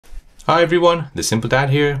Hi everyone, the Simple Dad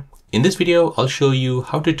here. In this video, I'll show you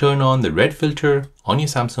how to turn on the red filter on your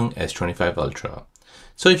Samsung S25 Ultra.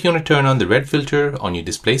 So if you want to turn on the red filter on your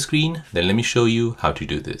display screen, then let me show you how to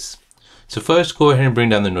do this. So first, go ahead and bring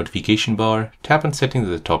down the notification bar, tap on settings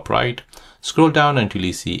at the top right, scroll down until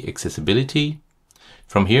you see accessibility.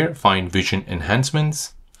 From here, find vision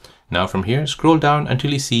enhancements. Now from here, scroll down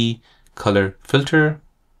until you see color filter,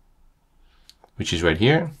 which is right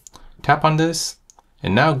here. Tap on this.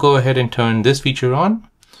 And now go ahead and turn this feature on.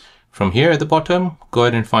 From here at the bottom, go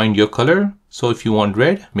ahead and find your color. So if you want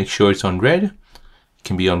red, make sure it's on red. It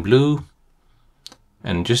can be on blue.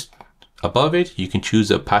 And just above it, you can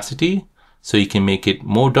choose opacity. So you can make it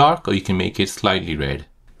more dark or you can make it slightly red.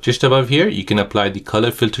 Just above here, you can apply the color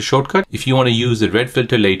filter shortcut. If you want to use the red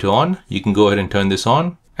filter later on, you can go ahead and turn this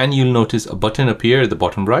on. And you'll notice a button appear at the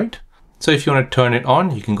bottom right. So if you want to turn it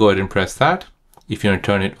on, you can go ahead and press that. If you want to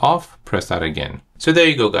turn it off, press that again. So there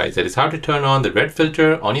you go guys, that is how to turn on the red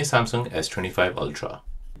filter on your Samsung S25 Ultra.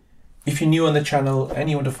 If you're new on the channel and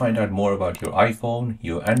you want to find out more about your iPhone,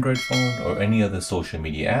 your Android phone or any other social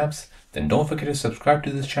media apps, then don't forget to subscribe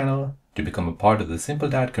to this channel to become a part of the Simple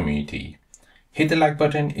Dad community. Hit the like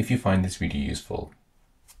button if you find this video useful.